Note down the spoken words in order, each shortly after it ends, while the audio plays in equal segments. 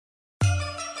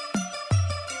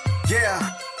Yeah,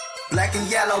 black and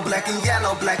yellow, black and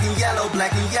yellow, black and yellow,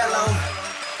 black and yellow.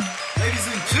 Ladies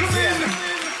and gentlemen,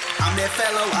 I'm that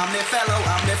fellow, I'm that fellow,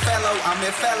 I'm that fellow, I'm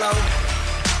that fellow.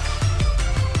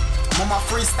 I'm on my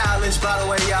freestylish, by the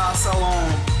way, y'all. So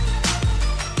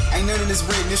ain't none of this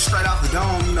written, it's straight off the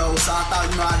dome, you know. So I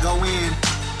thought, I'd go in.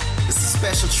 It's a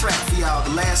special track for y'all,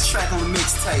 the last track on the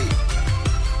mixtape.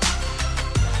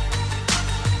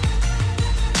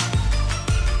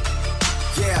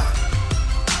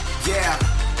 Yeah,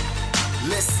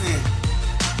 listen.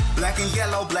 Black and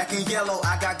yellow,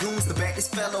 I got goons to back this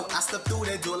fellow. I step through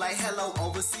that door like hello.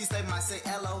 Overseas they might say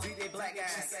hello. They black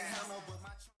guys.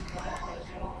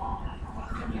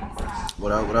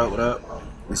 What up?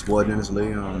 It's boy Dennis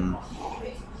Lee.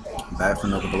 Back for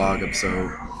another vlog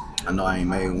episode. I know I ain't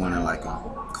made one in like a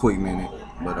quick minute,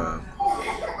 but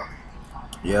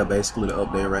yeah, basically the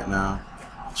update right now.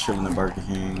 Chilling in Burger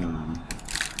King.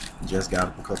 Just got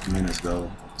up a couple minutes ago,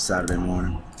 Saturday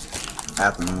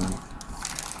afternoon.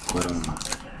 But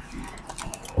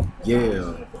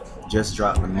yeah, just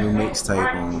dropped a new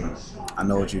mixtape on I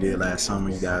Know What You Did Last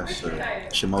Summer. You guys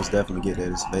should most definitely get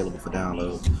that. It's available for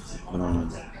download. But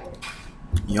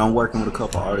I'm working with a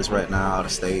couple artists right now out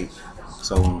of state.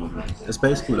 So it's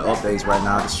basically the updates right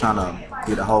now. Just trying to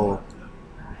get the whole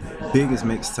biggest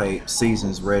mixtape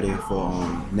seasons ready for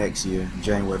next year,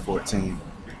 January 14th.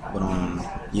 But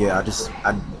yeah,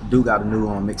 I do got a new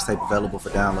mixtape available for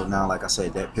download now. Like I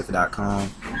said,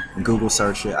 thatpiffer.com. Google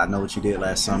search it. I Know What You Did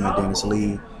Last Summer, Dennis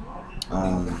Lee,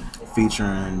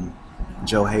 featuring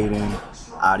Joe Hayden,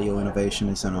 Audio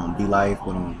Innovations, and Be Life.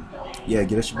 But yeah,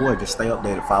 get us your boy. Just stay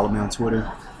updated. Follow me on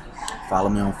Twitter. Follow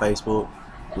me on Facebook.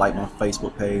 Like my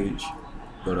Facebook page.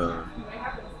 But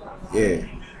yeah.